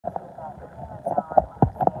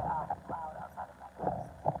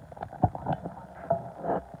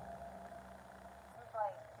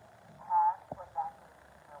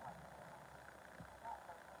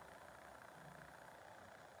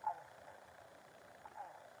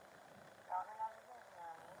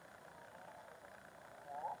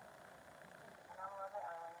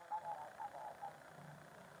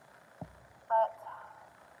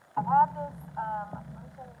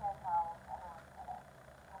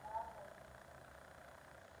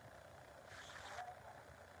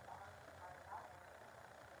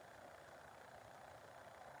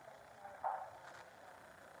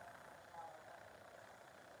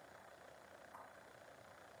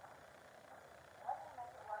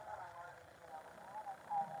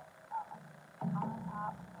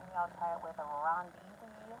I'll try it with a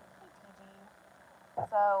Rondeezy ATG.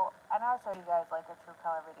 So, I know I showed you guys like a true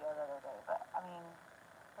color video the other day, but I mean,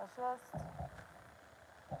 let's just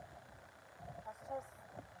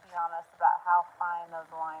be honest about how fine those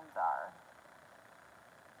lines are.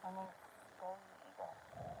 I mean, to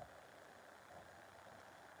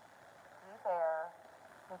be fair,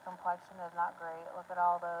 the complexion is not great. Look at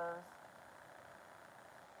all those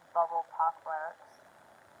bubble pockmarks.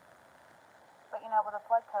 But you know, with a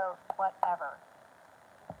flood coat, whatever.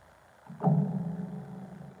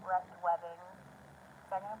 Wrecked webbing. Is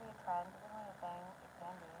that going to be a trend? Is it anything? It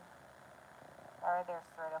can be. That right there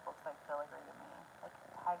straight up looks like filigree to me. Like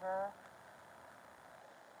tiger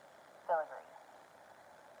filigree.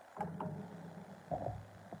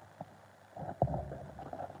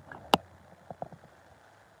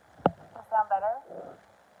 Does it sound better?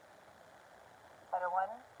 Better one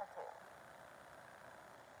or two?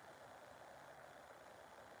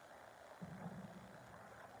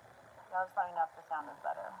 Y'all just let me know if the sound is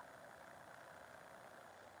better.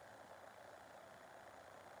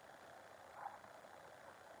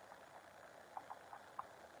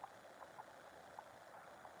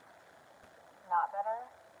 Not better?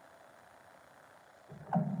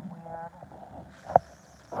 Weird.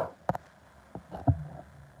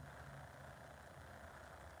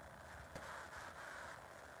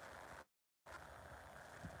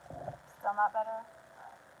 Still not better?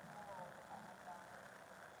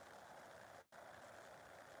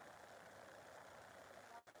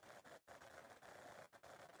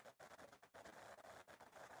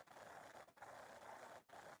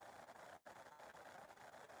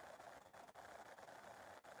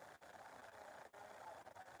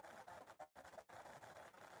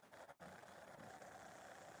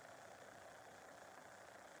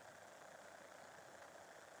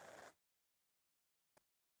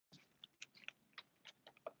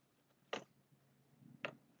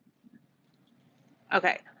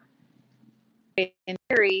 Okay. In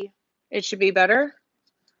theory, it should be better.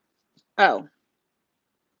 Oh.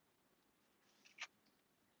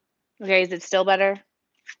 Okay, is it still better?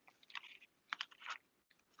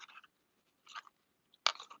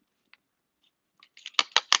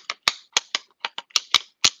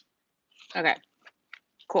 Okay,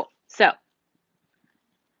 cool. So,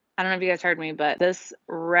 I don't know if you guys heard me, but this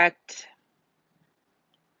wrecked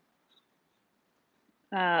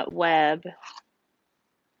web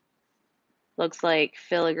looks like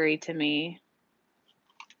filigree to me.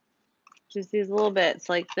 Just these little bits,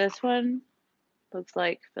 like this one looks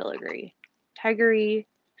like filigree. Tigery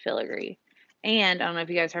filigree. And I don't know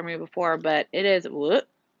if you guys heard me before, but it is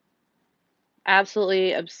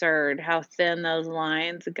absolutely absurd how thin those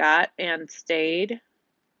lines got and stayed.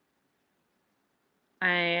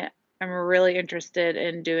 I am really interested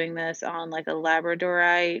in doing this on like a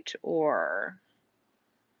labradorite or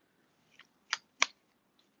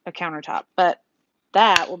a countertop, but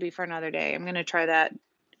that will be for another day. I'm going to try that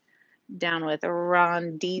down with a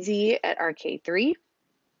Rondeezy at RK3.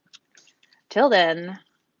 Till then,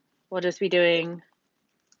 we'll just be doing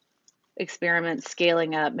experiments,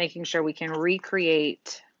 scaling up, making sure we can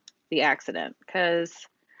recreate the accident, because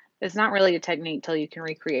it's not really a technique till you can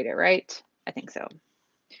recreate it, right? I think so.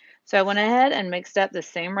 So I went ahead and mixed up the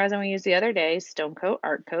same resin we used the other day, STONECOAT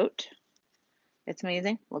Art Coat. It's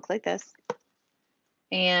amazing. Looks like this.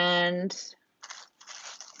 And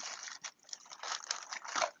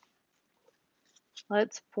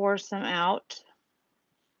let's pour some out.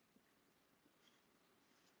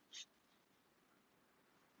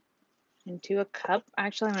 Into a cup.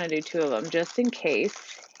 Actually, I'm going to do 2 of them just in case.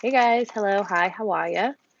 Hey guys, hello, hi, how are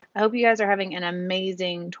ya? I hope you guys are having an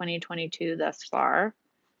amazing 2022 thus far.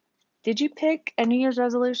 Did you pick a New Year's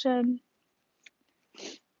resolution?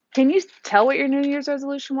 Can you tell what your New Year's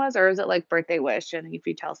resolution was, or is it like birthday wish, and if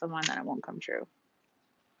you tell someone, then it won't come true?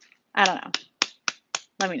 I don't know.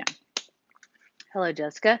 Let me know. Hello,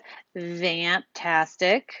 Jessica.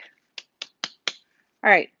 Fantastic.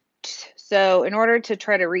 All right. So in order to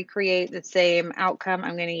try to recreate the same outcome,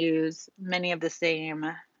 I'm going to use many of the same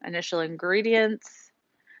initial ingredients.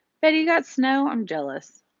 Betty, you got snow? I'm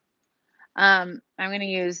jealous. I'm going to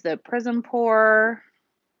use the Prism Pour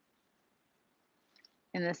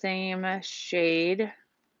in the same shade,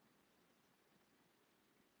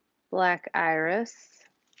 Black Iris.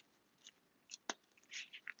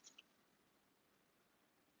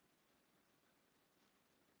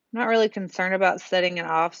 I'm not really concerned about setting it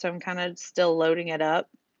off, so I'm kind of still loading it up.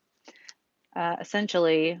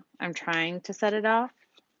 Essentially, I'm trying to set it off,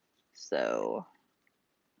 so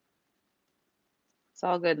it's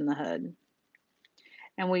all good in the hood.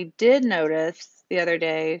 And we did notice the other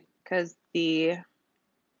day, because the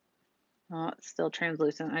Oh, it's still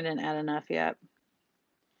translucent. I didn't add enough yet.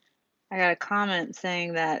 I got a comment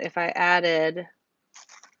saying that if I added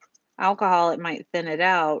alcohol, it might thin it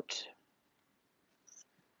out.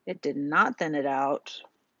 It did not thin it out.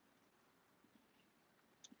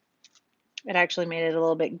 It actually made it a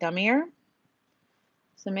little bit gummier.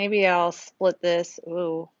 So maybe I'll split this,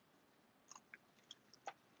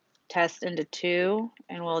 test into two,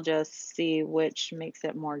 and we'll just see which makes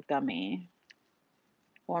it more gummy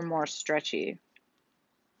or more stretchy.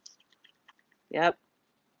 Yep,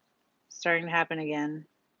 starting to happen again.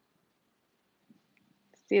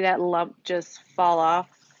 See that lump just fall off?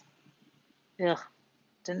 Ugh,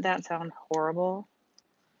 didn't that sound horrible?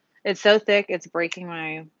 It's so thick, it's breaking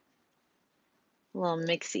my little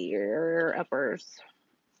mixy or uppers.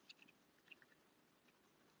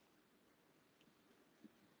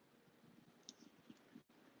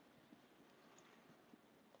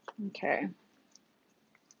 Okay.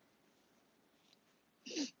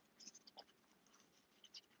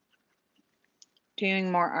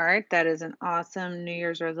 Doing more art. That is an awesome New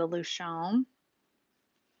Year's resolution.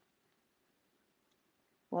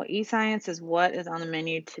 Well, e-science is what is on the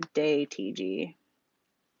menu today, TG.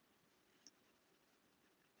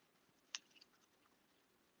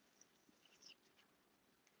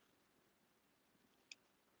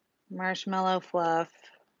 Marshmallow fluff.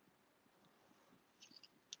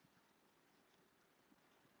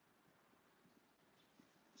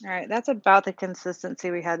 All right, that's about the consistency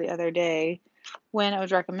we had the other day when it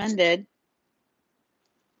was recommended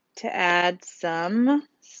to add some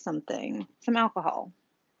alcohol.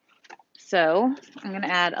 So I'm going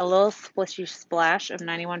to add a little splishy splash of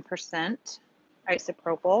 91%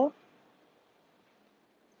 isopropyl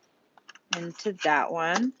into that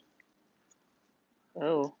one.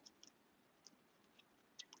 Oh.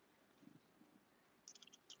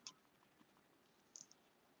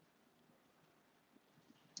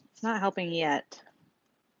 It's not helping yet,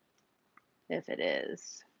 if it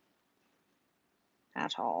is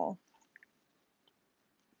at all.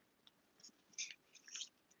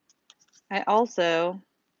 I also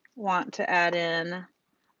want to add in a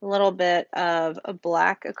little bit of a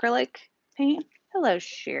black acrylic paint. Hello,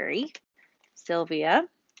 Sherry, Sylvia,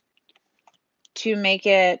 to make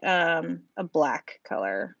it a black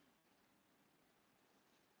color.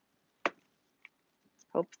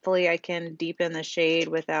 Hopefully I can deepen the shade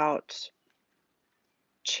without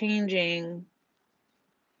changing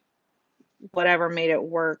whatever made it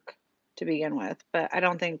work to begin with, but I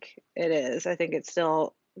don't think it is. I think it's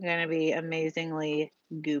still going to be amazingly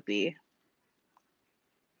goopy.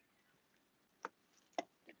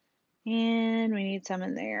 And we need some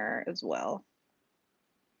in there as well.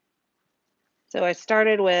 So I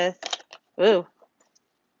started with,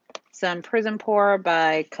 some Prism Pour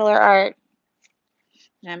by Color Art.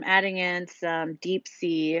 And I'm adding in some Deep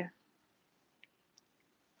Sea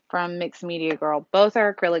from Mixed Media Girl. Both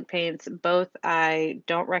are acrylic paints. Both I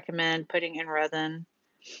don't recommend putting in resin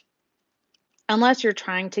unless you're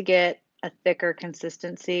trying to get a thicker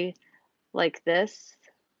consistency like this.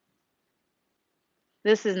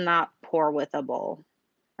 This is not pour withable,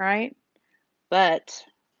 right? But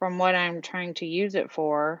from what I'm trying to use it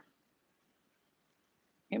for,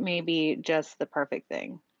 it may be just the perfect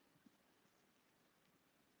thing,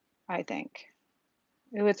 I think.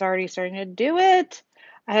 Oh, it's already starting to do it.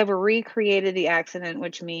 I have recreated the accident,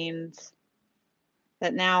 which means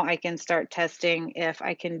that now I can start testing if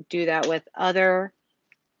I can do that with other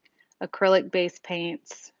acrylic-based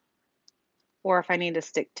paints or if I need to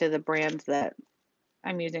stick to the brands that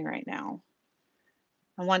I'm using right now.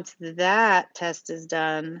 And once that test is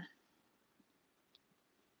done,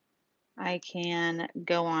 I can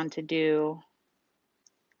go on to do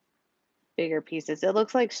bigger pieces. It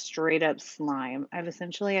looks like straight up slime. I've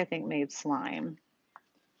essentially, I think, made slime.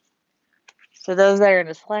 So those that are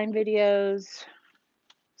into slime videos,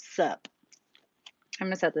 sup. I'm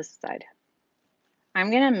gonna set this aside.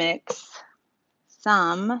 I'm gonna mix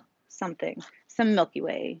some Milky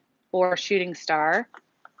Way or Shooting Star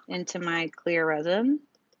into my clear resin.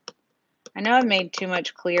 I know I've made too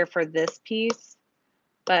much clear for this piece,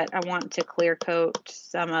 but I want to clear coat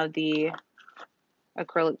some of the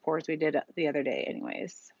acrylic pours we did the other day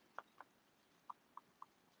anyways.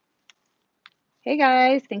 Hey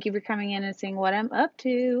guys, thank you for coming in and seeing what I'm up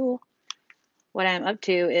to. What I'm up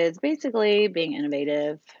to is basically being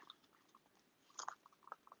innovative.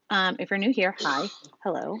 If you're new here, hi,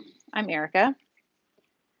 hello, I'm Erica,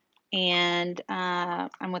 and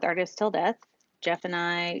I'm with Artists Till Death. Jeff and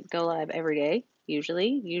I go live every day,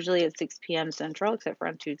 usually at 6 p.m. Central, except for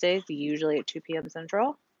on Tuesdays, usually at 2 p.m.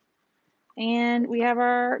 Central. And we have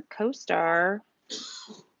our co-star,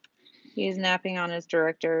 He's napping on his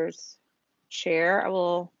director's chair. I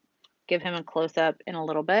will give him a close-up in a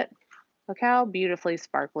little bit. Look how beautifully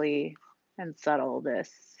sparkly and subtle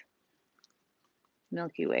this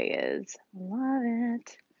Milky Way is. Love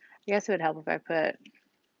it. I guess it would help if I put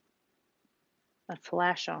a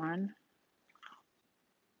flash on.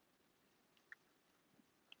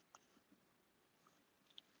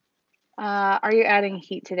 Are you adding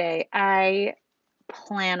heat today? I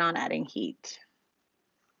plan on adding heat.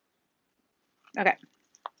 Okay.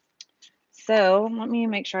 So let me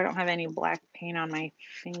make sure I don't have any black paint on my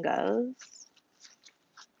fingers.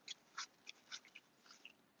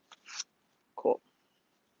 Cool.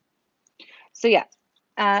 So yeah,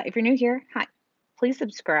 if you're new here, hi. Please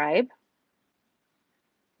subscribe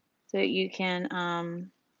so that you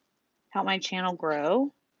can help my channel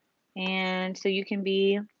grow, and so you can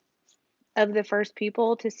be of the first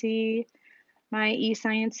people to see my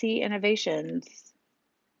e-sciencey innovations,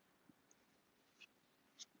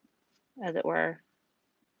 as it were.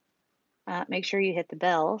 Make sure you hit the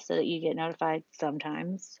bell so that you get notified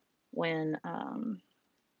sometimes when,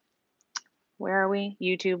 where are we?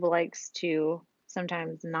 YouTube likes to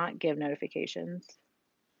sometimes not give notifications.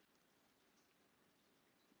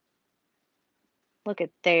 Look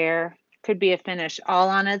at there. Could be a finish all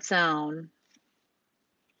on its own.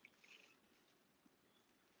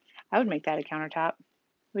 I would make that a countertop.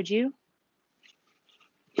 Would you?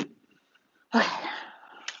 Okay.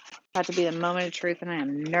 About to be the moment of truth, and I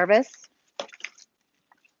am nervous.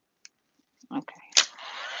 Okay.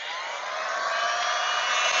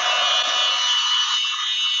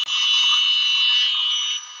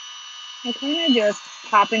 I'm kind of just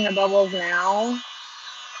popping the bubbles now.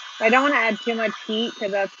 I don't want to add too much heat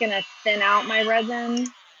because that's going to thin out my resin,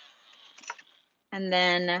 and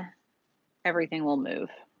then everything will move.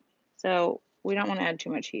 So we don't want to add too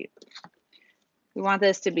much heat. We want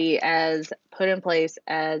this to be as put in place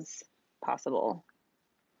as possible.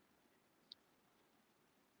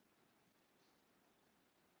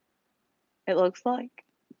 It looks like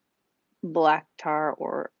black tar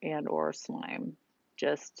or slime,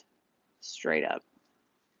 just straight up.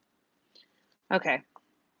 Okay.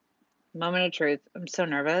 Moment of truth. I'm so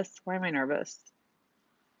nervous. Why am I nervous?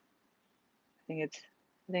 I think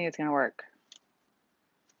it's gonna work.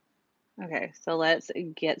 Okay, so let's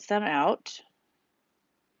get some out.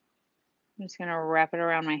 I'm just gonna wrap it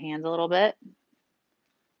around my hands a little bit.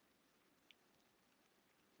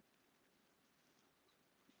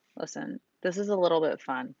 Listen, this is a little bit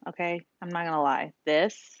fun, okay? I'm not gonna lie.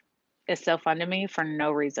 This is so fun to me for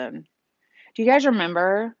no reason. Do you guys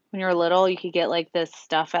remember when you were little, you could get like this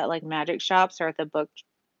stuff at like magic shops or at the book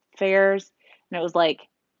fairs, and it was like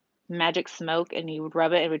magic smoke, and you would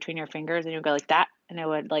rub it in between your fingers and you would go like that, and it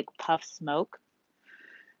would like puff smoke?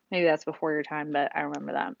 Maybe that's before your time, but I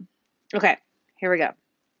remember that. Okay, here we go.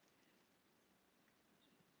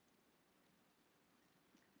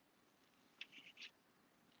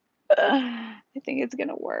 I think it's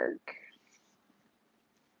gonna work.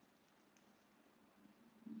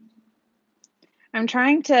 I'm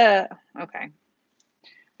trying to, okay.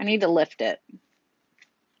 I need to lift it.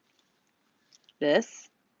 This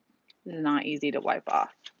is not easy to wipe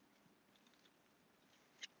off.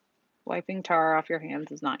 Wiping tar off your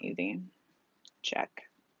hands is not easy. Check.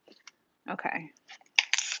 Okay.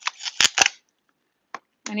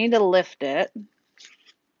 I need to lift it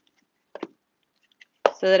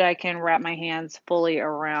so that I can wrap my hands fully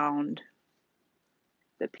around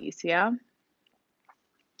the piece, yeah?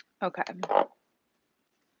 Okay.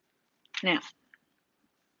 Now,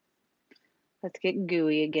 let's get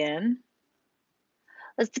gooey again.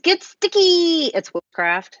 Let's get sticky. It's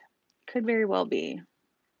witchcraft. Could very well be.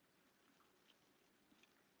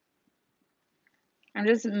 I'm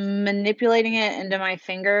just manipulating it into my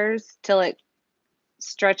fingers till it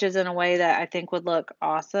stretches in a way that I think would look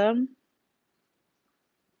awesome.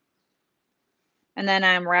 And then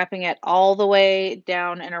I'm wrapping it all the way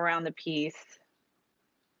down and around the piece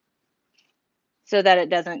so that it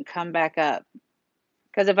doesn't come back up.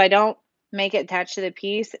 Because if I don't make it attach to the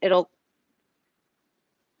piece, it'll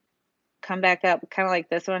come back up kind of like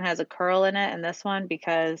this one has a curl in it, and this one,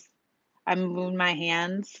 because I moved my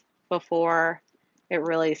hands before it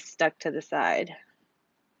really stuck to the side.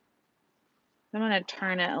 I'm going to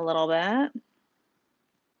turn it a little bit.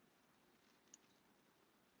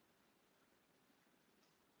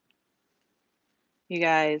 You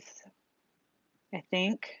guys, I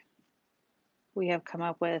think we have come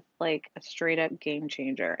up with like a straight up game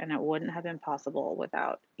changer, and it wouldn't have been possible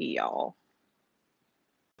without y'all.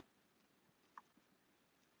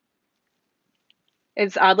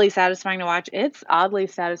 It's oddly satisfying to watch. It's oddly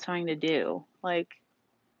satisfying to do. Like,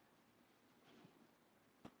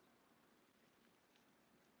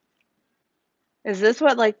 Is this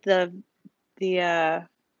what like the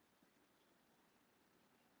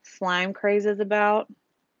slime craze is about?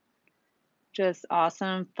 Just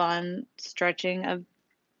awesome, fun stretching of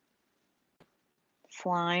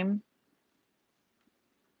slime.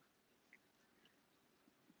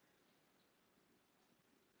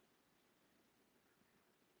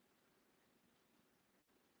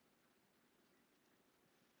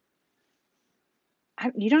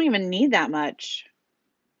 You don't even need that much.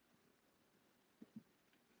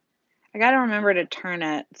 I got to remember to turn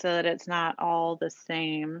it so that it's not all the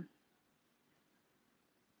same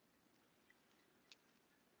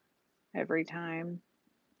every time.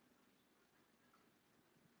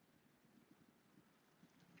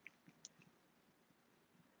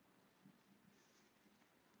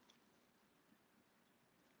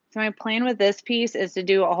 So my plan with this piece is to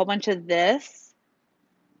do a whole bunch of this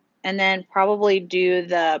and then probably do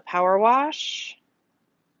the power wash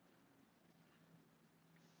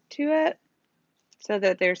to it so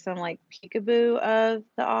that there's some like peekaboo of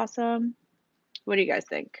the awesome. What do you guys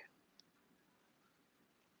think?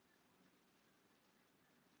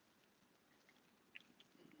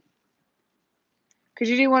 Could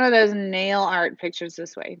you do one of those nail art pictures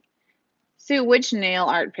this way? Sue, which nail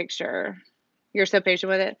art picture? You're so patient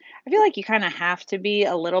with it. I feel like you kind of have to be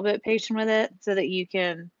a little bit patient with it so that you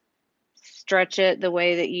can stretch it the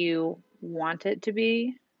way that you want it to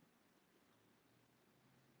be.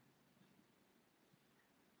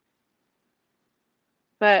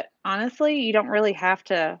 But honestly, you don't really have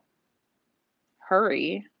to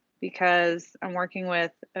hurry because I'm working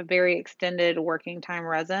with a very extended working time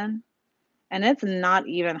resin and it's not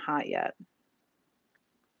even hot yet.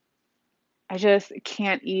 I just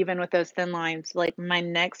can't even with those thin lines. Like my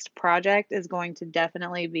next project is going to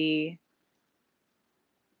definitely be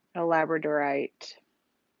a labradorite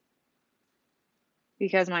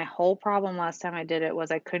because my whole problem last time I did it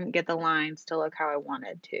was I couldn't get the lines to look how I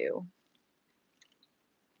wanted to.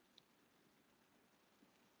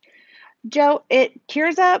 Joe, it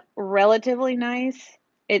cures up relatively nice.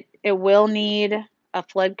 It will need a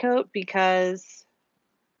flood coat because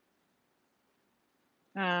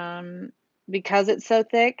it's so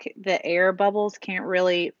thick, the air bubbles can't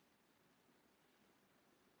really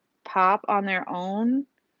pop on their own.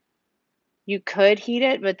 You could heat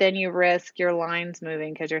it, but then you risk your lines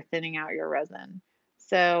moving because you're thinning out your resin.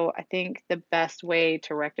 So I think the best way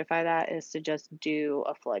to rectify that is to just do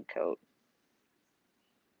a flood coat.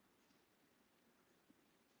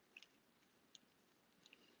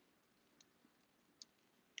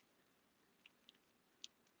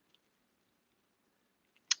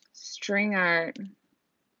 String art.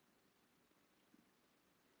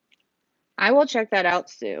 I will check that out,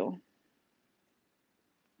 Sue.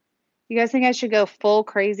 You guys think I should go full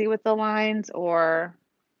crazy with the lines or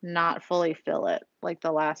not fully fill it like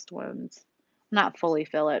the last ones? Not fully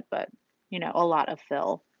fill it, but you know, a lot of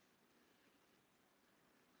fill.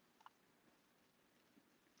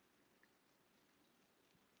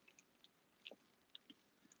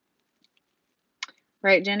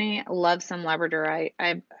 Right, Jenny? Love some labradorite.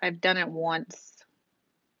 I've done it once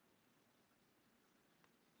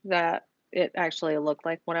that it actually looked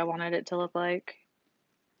like what I wanted it to look like.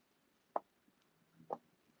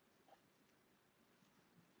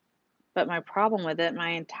 But my problem with it, my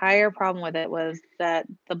entire problem with it was that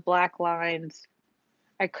the black lines,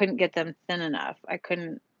 I couldn't get them thin enough. I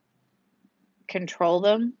couldn't control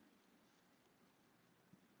them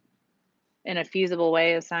in a feasible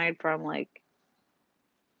way aside from like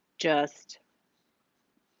just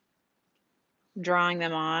drawing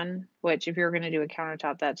them on, which if you're going to do a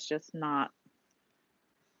countertop, that's just not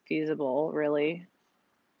feasible, really.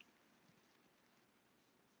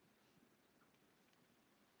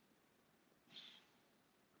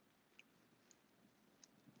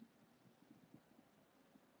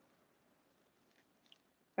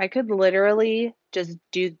 I could literally just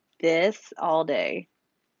do this all day.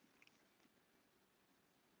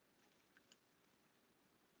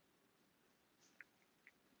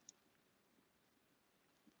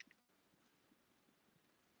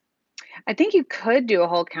 I think you could do a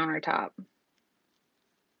whole countertop.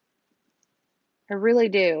 I really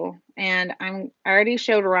do. And I already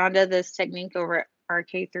showed Rhonda this technique over at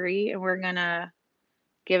RK3 and we're gonna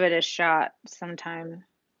give it a shot sometime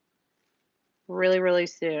really, really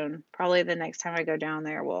soon. Probably the next time I go down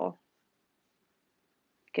there, we'll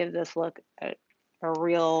give this look at a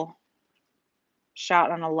real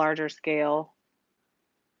shot on a larger scale.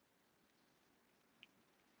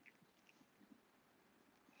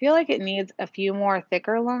 I feel like it needs a few more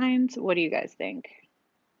thicker lines. What do you guys think?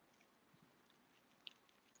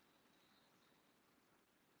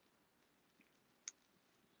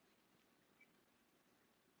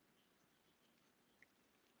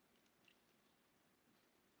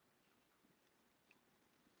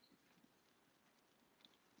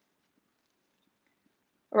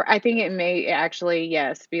 Or I think it may actually,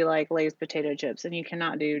 yes, be like Lay's potato chips, and you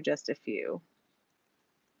cannot do just a few.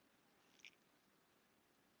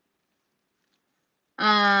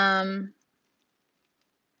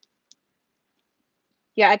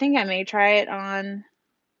 Yeah, I think I may try it on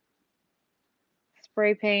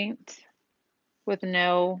spray paint with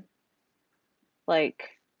no, like,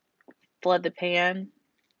 flood the pan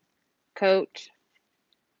coat.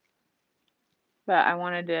 But I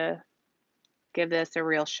wanted to give this a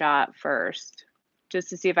real shot first, just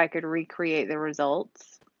to see if I could recreate the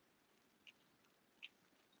results.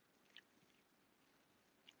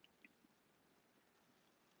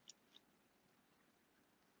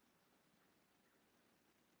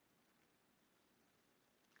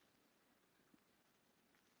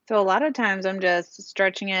 So a lot of times I'm just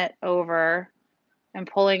stretching it over and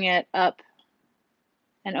pulling it up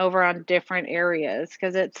and over on different areas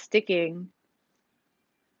because it's sticking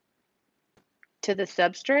to the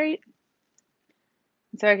substrate.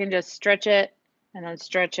 So I can just stretch it and then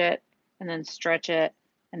stretch it and then stretch it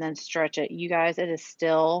and then stretch it. You guys, it is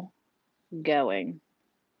still going.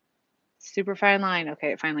 Super fine line.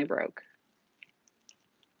 Okay, it finally broke.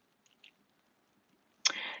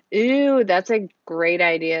 Ooh, that's a great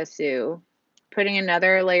idea, Sue. Putting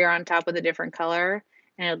another layer on top with a different color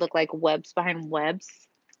and it would look like webs behind webs.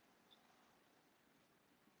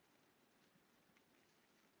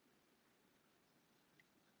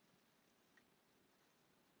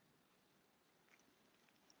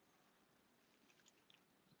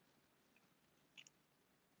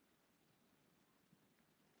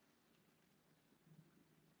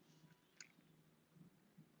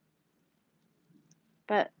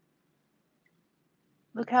 But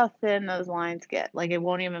look how thin those lines get. Like it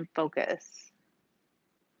won't even focus.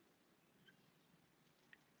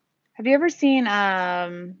 Have you ever seen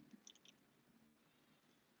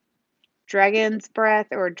Dragon's Breath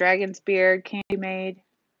or Dragon's Beard candy made?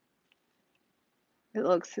 It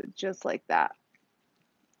looks just like that.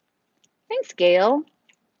 Thanks, Gail.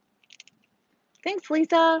 Thanks,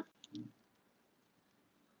 Lisa.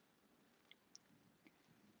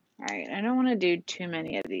 All right, I don't want to do too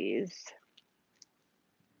many of these.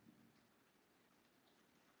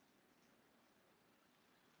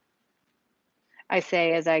 I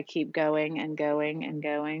say as I keep going and going and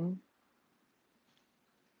going.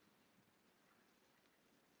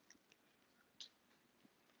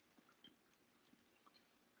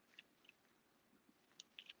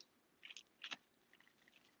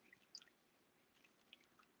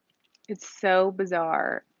 It's so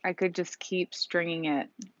bizarre. I could just keep stringing it.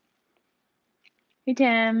 Hey,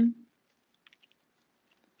 Tim.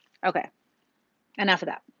 Okay, enough of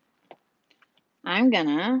that. I'm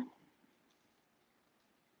gonna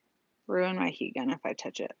ruin my heat gun if I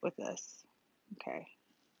touch it with this. Okay.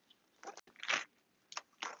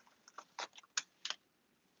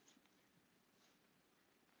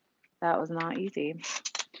 That was not easy. I'm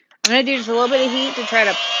gonna do just a little bit of heat to try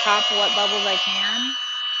to pop what bubbles I can.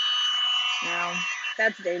 No,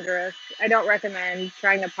 that's dangerous. I don't recommend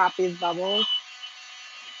trying to pop these bubbles.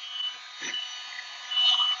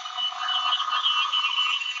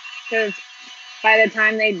 Because by the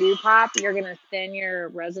time they do pop, you're going to thin your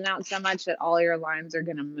resin out so much that all your lines are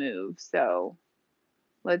going to move. So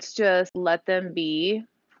let's just let them be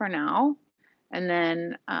for now. And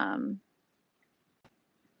then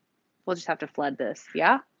we'll just have to flood this.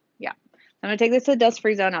 Yeah? Yeah. I'm going to take this to the dust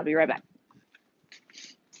free zone. I'll be right back.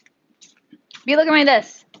 Be looking at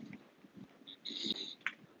this.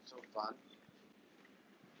 So fun.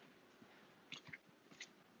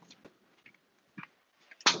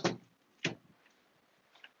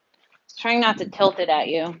 Trying not to tilt it at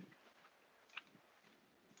you.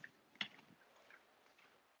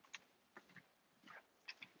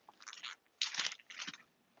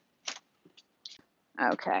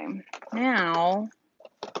 Okay. Now,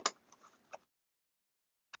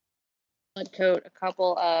 let's coat a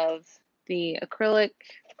couple of the acrylic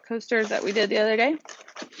coasters that we did the other day,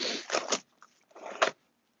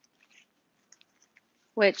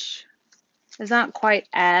 which is not quite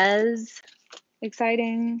as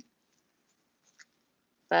exciting,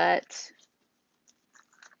 but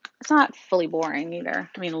it's not fully boring either.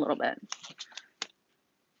 I mean, a little bit.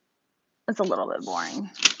 It's a little bit boring.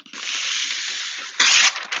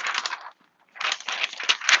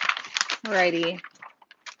 Alrighty.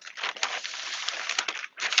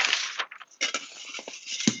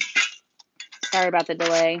 Sorry about the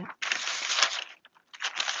delay.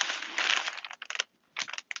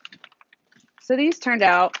 So these turned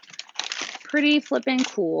out pretty flipping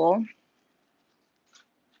cool.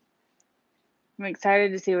 I'm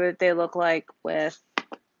excited to see what they look like with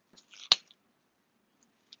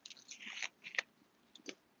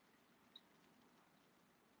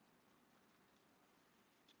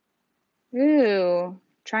Ooh,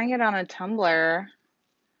 trying it on a tumbler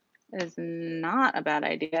is not a bad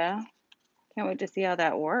idea. Can't wait to see how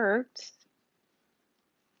that works.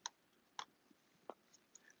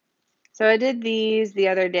 So I did these the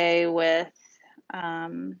other day with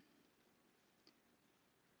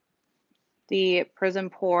the Prism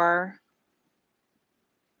Pour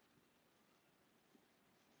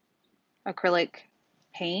acrylic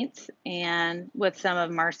paints and with some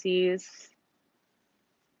of Marcy's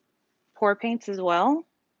pour paints as well.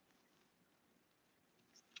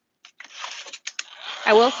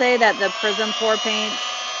 I will say that the Prism Pour paints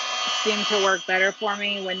seemed to work better for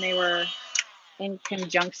me when they were in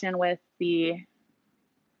conjunction with the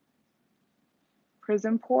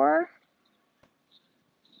Prism Pour.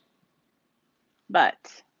 But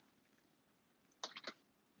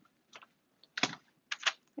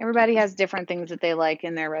everybody has different things that they like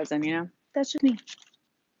in their resin, you know? That's just me.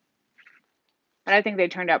 But I think they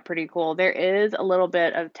turned out pretty cool. There is a little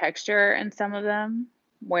bit of texture in some of them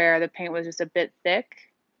where the paint was just a bit thick.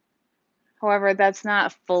 However, that's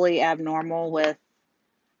not fully abnormal with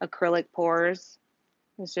acrylic pours.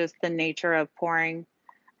 It's just the nature of pouring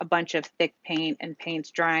a bunch of thick paint and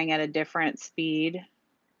paint's drying at a different speed.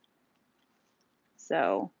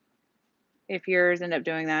 So if yours end up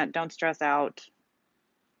doing that, don't stress out.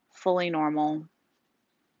 Fully normal.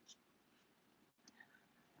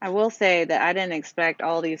 I will say that I didn't expect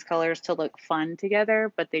all these colors to look fun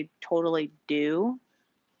together, but they totally do.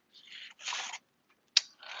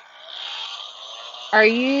 Are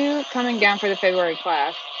you coming down for the February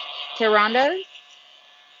class? To Rhonda's?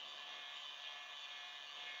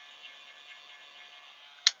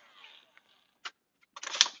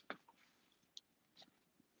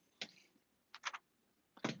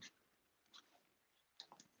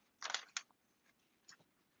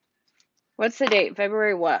 What's the date?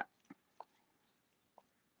 February what?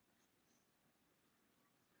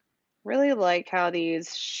 Really like how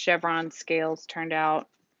these chevron scales turned out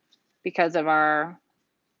because of our,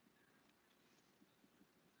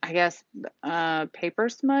 I guess, paper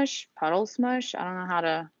smush, puddle smush. I don't know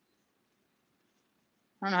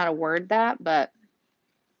how to word that, but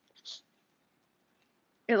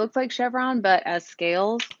it looks like chevron, but as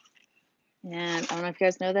scales. And I don't know if you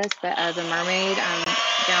guys know this, but as a mermaid, I'm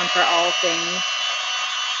down for all things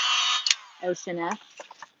ocean-esque.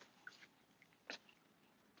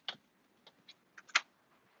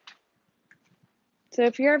 So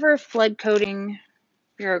if you're ever flood coating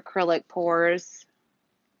your acrylic pours,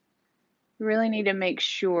 you really need to make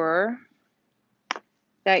sure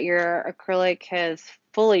that your acrylic has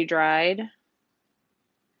fully dried.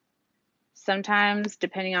 Sometimes,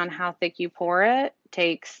 depending on how thick you pour it,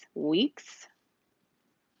 takes weeks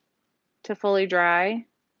to fully dry.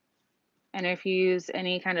 And if you use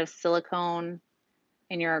any kind of silicone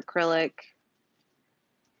in your acrylic,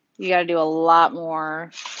 you got to do a lot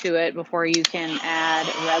more to it before you can add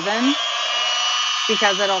resin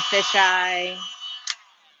because it'll fisheye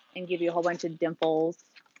and give you a whole bunch of dimples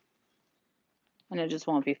and it just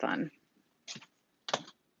won't be fun.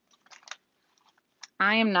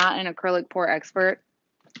 I am not an acrylic pour expert,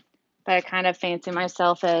 but I kind of fancy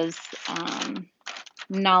myself as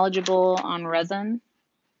knowledgeable on resin.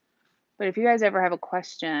 But if you guys ever have a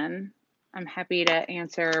question, I'm happy to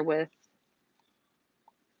answer with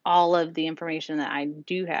all of the information that I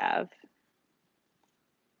do have.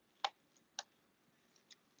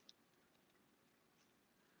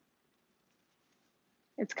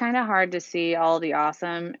 It's kind of hard to see all the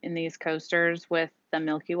awesome in these coasters with the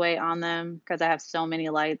Milky Way on them because I have so many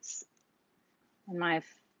lights in my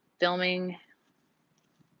filming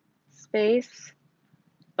space.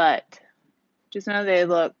 But just know they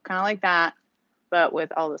look kind of like that, but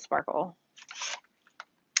with all the sparkle.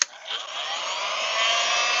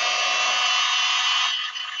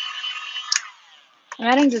 I'm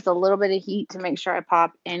adding just a little bit of heat to make sure I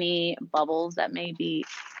pop any bubbles that may be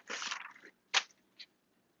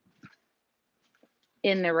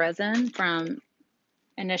in the resin from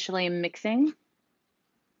initially mixing.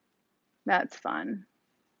 That's fun.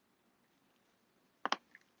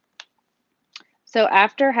 So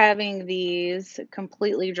after having these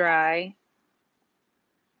completely dry,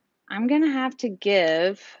 I'm going to have to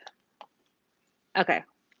give, okay,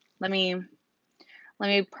 let me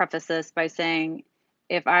preface this by saying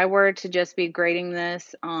if I were to just be grading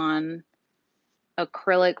this on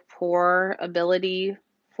acrylic pour ability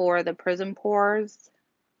for the prism pours,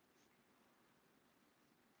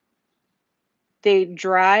 they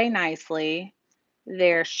dry nicely.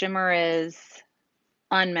 Their shimmer is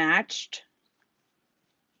unmatched.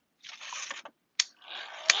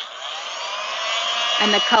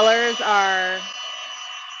 And the colors are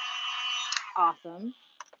awesome.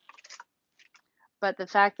 But the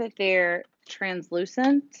fact that they're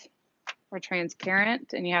translucent or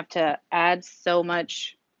transparent and you have to add so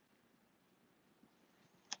much,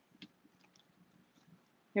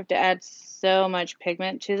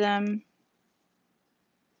 pigment to them,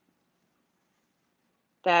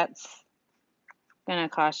 that's going to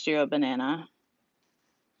cost you a banana.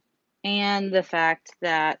 And the fact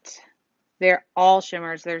that they're all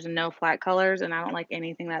shimmers, there's no flat colors, and I don't like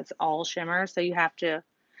anything that's all shimmer, so you have to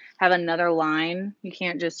have another line. You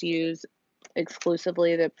can't just use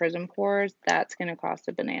exclusively the Prism Pours. That's going to cost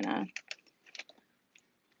a banana.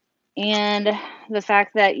 And the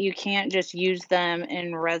fact that you can't just use them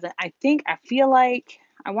in resin. I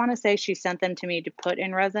want to say she sent them to me to put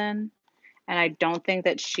in resin, and I don't think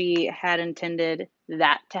that she had intended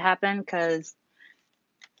that to happen, because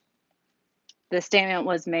the statement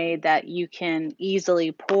was made that you can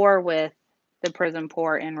easily pour with the Prism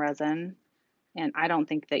Pour in resin, and I don't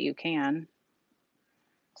think that you can.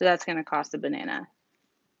 So that's going to cost a banana.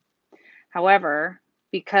 However,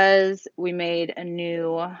 because we made a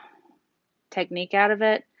new technique out of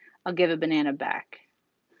it, I'll give a banana back.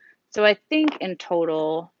 So I think in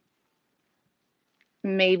total,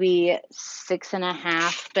 maybe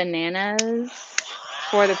 6.5 bananas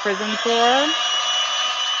for the Prism Pour.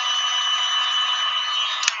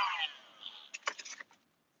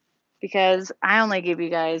 Because I only give you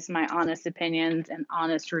guys my honest opinions and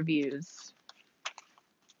honest reviews.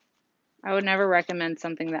 I would never recommend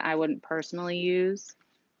something that I wouldn't personally use.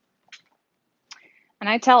 And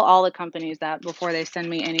I tell all the companies that before they send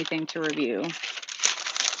me anything to review.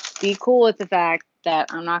 Be cool with the fact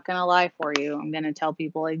that I'm not going to lie for you. I'm going to tell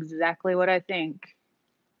people exactly what I think.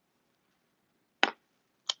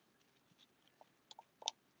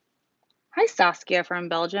 Hi, Saskia from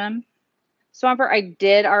Belgium. Swamper, I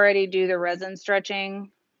did already do the resin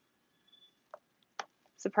stretching.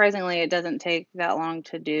 Surprisingly, it doesn't take that long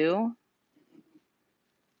to do.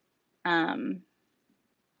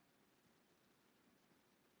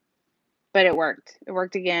 But it worked. It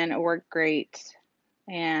worked again. It worked great.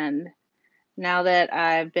 And now that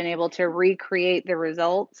I've been able to recreate the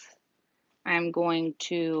results, I'm going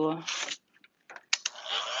to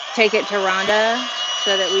take it to Rhonda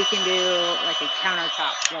so that we can do like a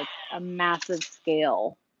countertop, like a massive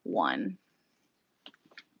scale one.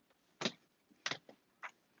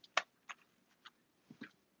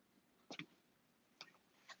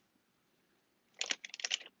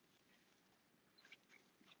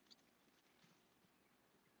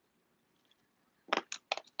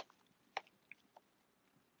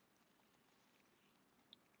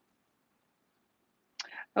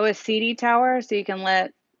 Oh, a CD tower, so you can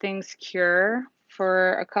let things cure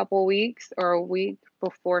for a couple weeks or a week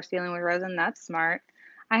before sealing with resin. That's smart.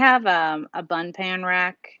 I have a bun pan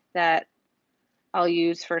rack that I'll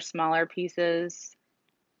use for smaller pieces.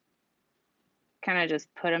 Kind of just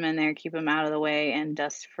put them in there, keep them out of the way and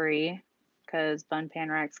dust free, because bun pan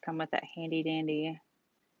racks come with that handy dandy,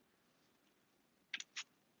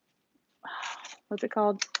 what's it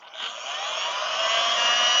called?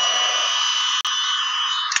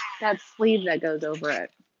 That sleeve that goes over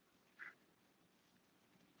it.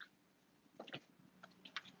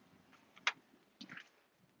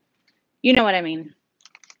 You know what I mean.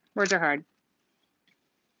 Words are hard.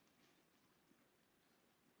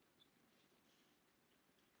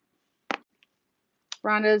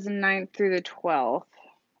 Rhonda's 9th through the 12th.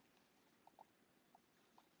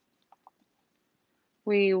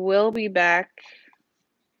 We will be back.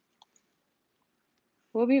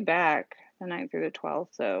 We'll be back the 9th through the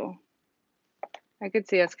 12th, so I could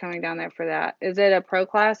see us coming down there for that. Is it a pro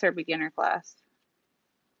class or beginner class?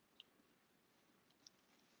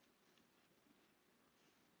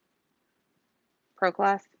 Pro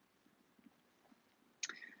class?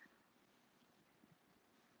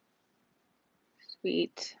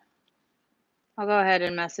 Sweet. I'll go ahead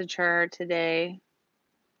and message her today.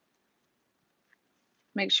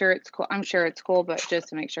 Make sure it's cool. I'm sure it's cool, but just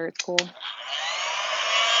to make sure it's cool.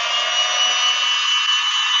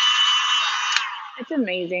 It's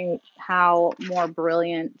amazing how more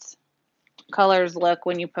brilliant colors look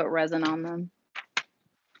when you put resin on them.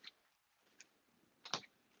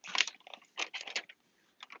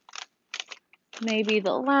 Maybe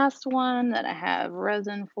the last one that I have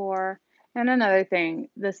resin for. And another thing,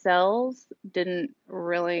 the cells didn't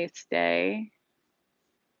really stay.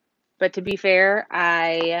 But to be fair,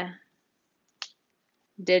 I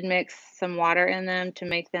did mix some water in them to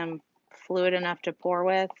make them fluid enough to pour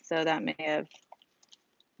with, so that may have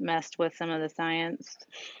messed with some of the science.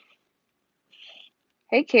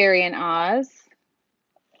 Hey, Carrie and Oz.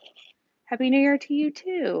 Happy New Year to you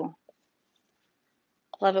too.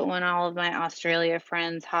 Love it when all of my Australia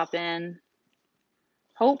friends hop in.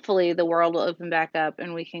 Hopefully the world will open back up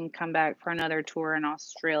and we can come back for another tour in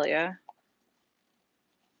Australia.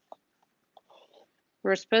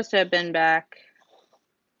 We're supposed to have been back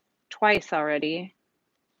twice already,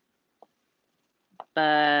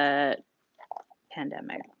 but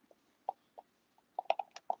pandemic.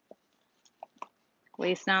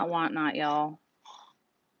 Waste not, want not, y'all.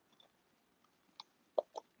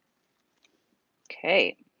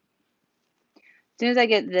 Okay. As soon as I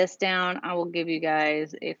get this down, I will give you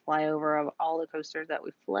guys a flyover of all the coasters that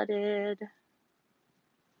we flooded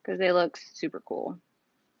because they look super cool.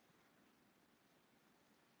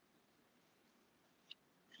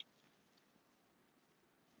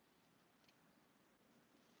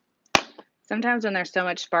 Sometimes when there's so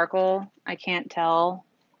much sparkle, I can't tell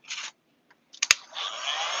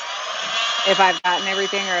if I've gotten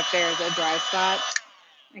everything or if there's a dry spot.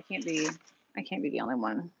 I can't be the only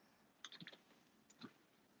one.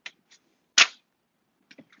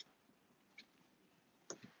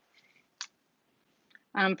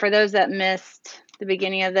 For those that missed the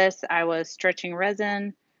beginning of this, I was stretching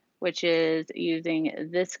resin, which is using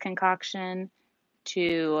this concoction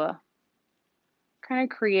to kind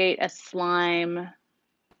of create a slime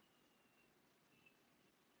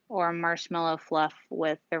or marshmallow fluff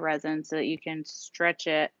with the resin so that you can stretch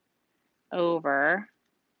it over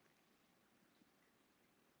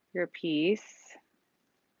your piece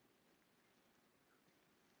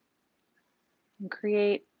and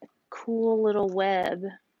create a cool little web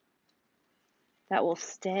that will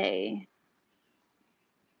stay.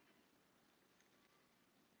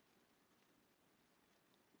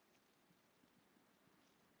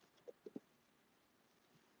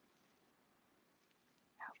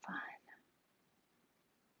 How fun.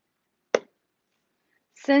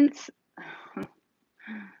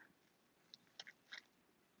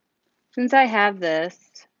 Since I have this,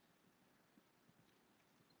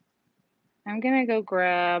 I'm gonna go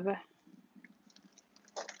grab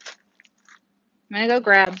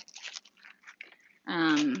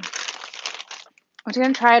I'm just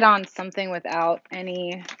gonna try it on something without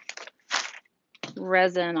any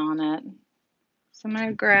resin on it. So I'm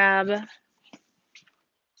gonna grab,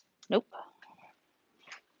 nope.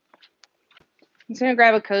 I'm just gonna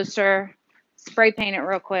grab a coaster, spray paint it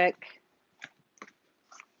real quick.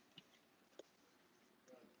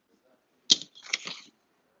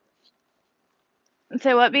 And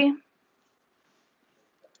say what, B?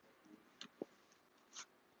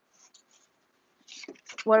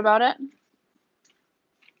 What about it?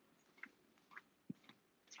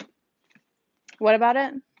 What about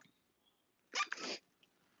it?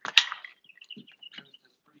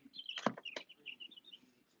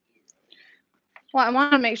 Well, I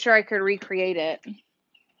want to make sure I could recreate it.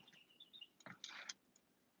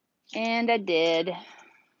 And I did.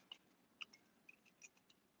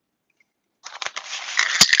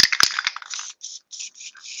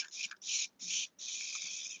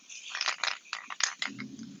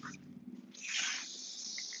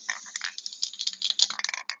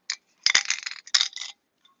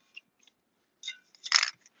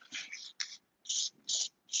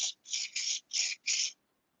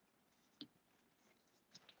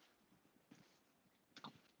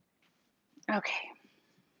 Okay.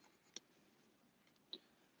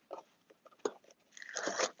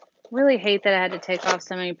 Really hate that I had to take off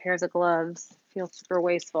so many pairs of gloves. Feels super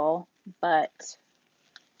wasteful, but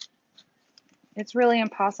it's really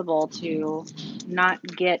impossible to not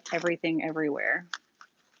get everything everywhere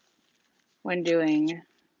when doing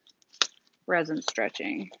resin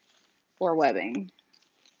stretching or webbing.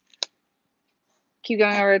 Keep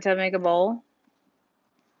going over to make a bowl.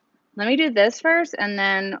 Let me do this first and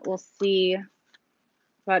then we'll see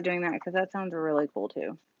about doing that because that sounds really cool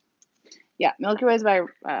too. Yeah, Milky Ways by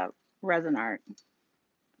Resin Art.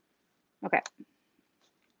 Okay.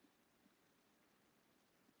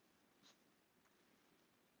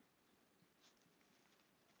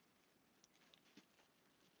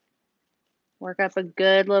 Work up a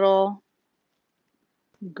good little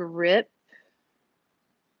grip.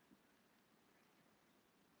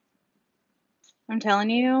 I'm telling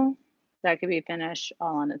you, that could be finished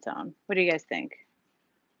all on its own. What do you guys think?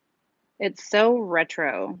 It's so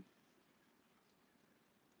retro.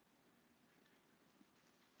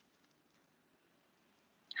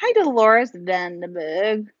 Hi, Dolores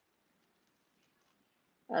Vandenberg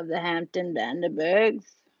of the Hampton Vandenbergs.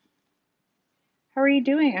 How are you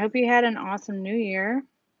doing? I hope you had an awesome new year.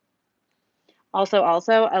 Also,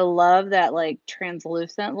 I love that like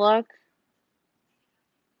translucent look.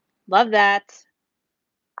 Love that.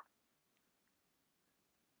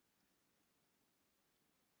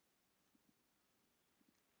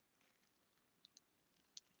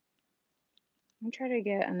 I'm trying to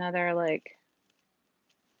get another like.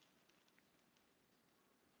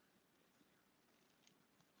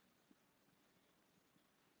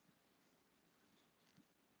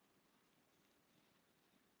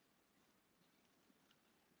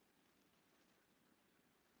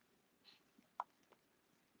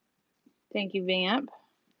 Thank you, Vamp.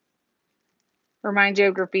 Remind you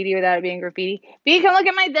of graffiti without it being graffiti. B, come look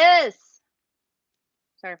at my this.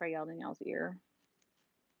 Sorry if I yelled in y'all's ear.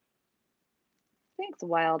 Thanks,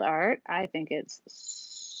 Wild Art. I think it's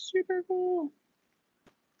super cool.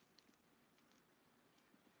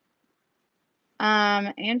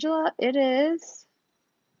 Angela, it is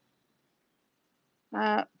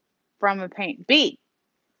from a paint. B.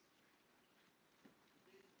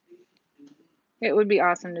 It would be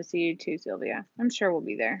awesome to see you too, Sylvia. I'm sure we'll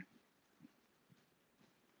be there.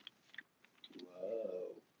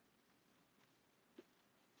 Whoa.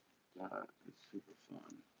 That is super fun.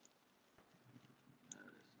 That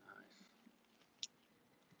is nice.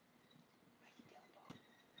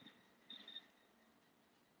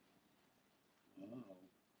 Whoa.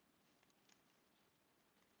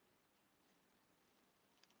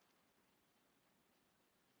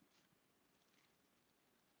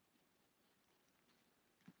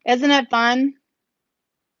 Isn't it fun?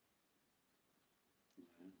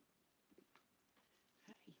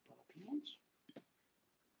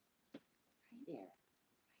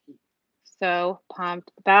 So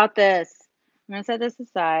pumped about this. I'm going to set this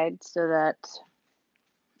aside so that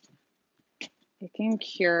it can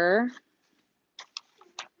cure.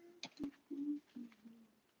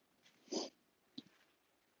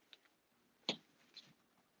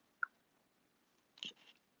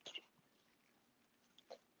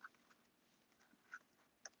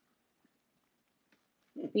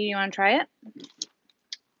 You want to try it?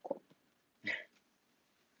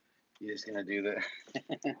 You just gonna do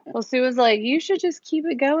that? Well, Sue was like, you should just keep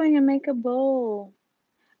it going and make a bowl.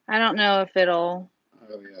 I don't know if it'll.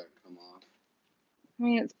 Oh yeah, come off. I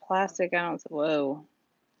mean, it's plastic. I don't. Whoa.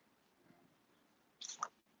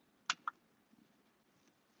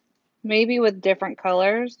 Maybe with different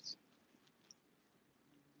colors.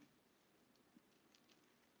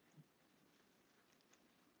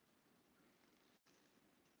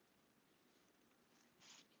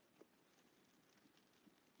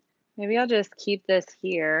 Maybe I'll just keep this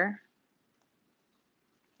here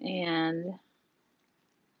and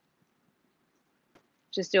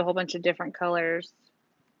just do a whole bunch of different colors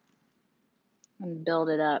and build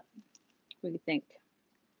it up. What do you think?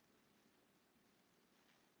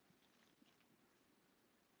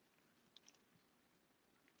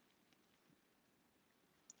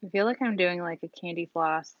 I feel like I'm doing like a candy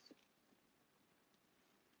floss.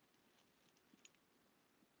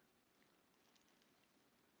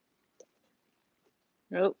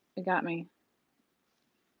 Nope, it got me.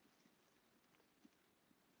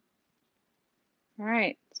 All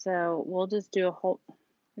right, so we'll just do a whole,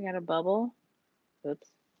 we got a bubble. Oops.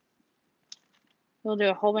 We'll do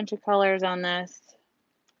a whole bunch of colors on this,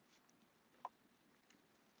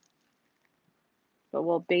 but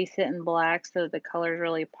we'll base it in black so that the colors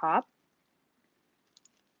really pop.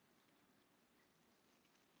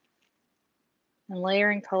 And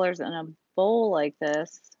layering colors in a bowl like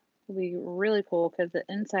this will be really cool because the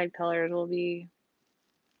inside colors will be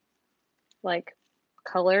like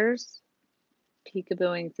colors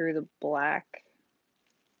peekabooing through the black.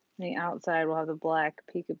 And the outside will have the black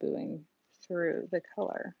peekabooing through the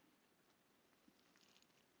color.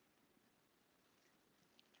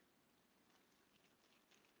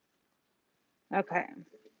 Okay.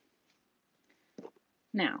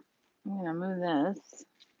 Now, I'm going to move this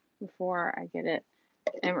before I get it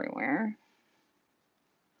everywhere.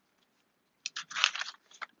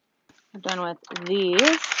 I'm done with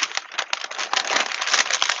these.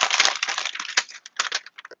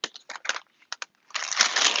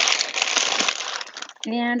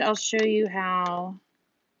 And I'll show you how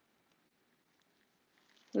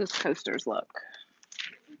those coasters look.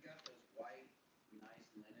 We got those white, nice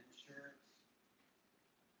linen shirts.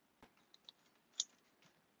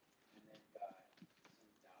 And they've got some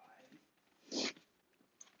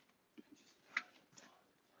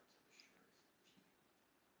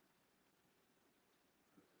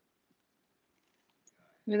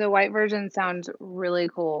dye. The white version sounds really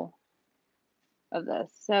cool of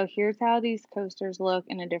this. So here's how these coasters look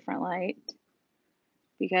in a different light.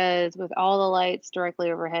 Because with all the lights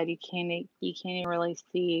directly overhead, you can't even really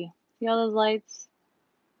see all those lights.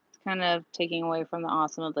 It's kind of taking away from the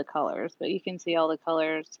awesome of the colors, but you can see all the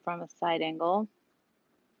colors from a side angle.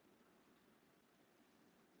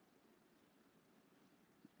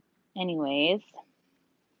 Anyways,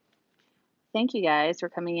 thank you guys for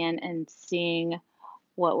coming in and seeing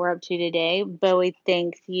what we're up to today. Bowie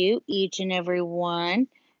thanks you, each and every one,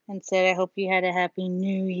 and said, I hope you had a happy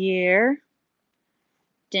new year.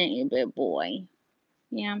 Didn't you, good boy?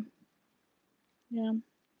 Yeah. Yeah.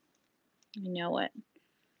 I know it.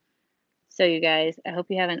 So, you guys, I hope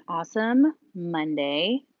you have an awesome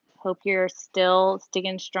Monday. Hope you're still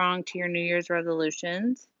sticking strong to your New Year's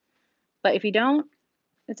resolutions. But if you don't,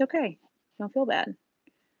 it's okay. Don't feel bad.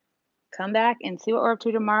 Come back and see what we're up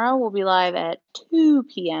to tomorrow. We'll be live at 2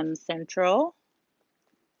 p.m. Central,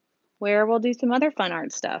 where we'll do some other fun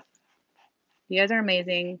art stuff. You guys are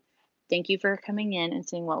amazing. Thank you for coming in and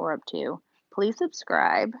seeing what we're up to. Please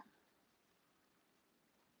subscribe,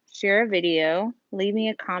 share a video, leave me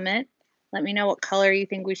a comment. Let me know what color you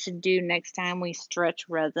think we should do next time we stretch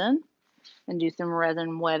resin and do some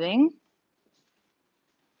resin webbing.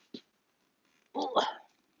 Ooh.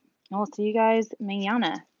 And we'll see you guys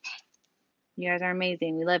mañana. You guys are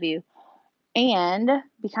amazing. We love you. And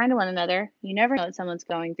be kind to one another. You never know what someone's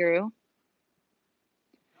going through.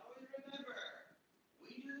 Always remember, we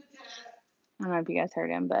do the test. I don't know if you guys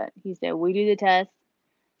heard him, but he said, we do the test.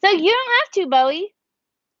 So you don't have to, Bowie.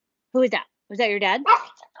 Who is that? Was that your dad?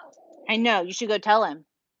 I know. You should go tell him.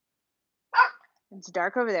 It's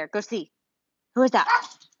dark over there. Go see. Who is that?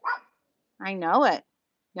 I know it.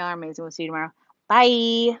 Y'all are amazing. We'll see you tomorrow. Bye.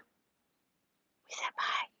 We said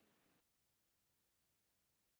bye.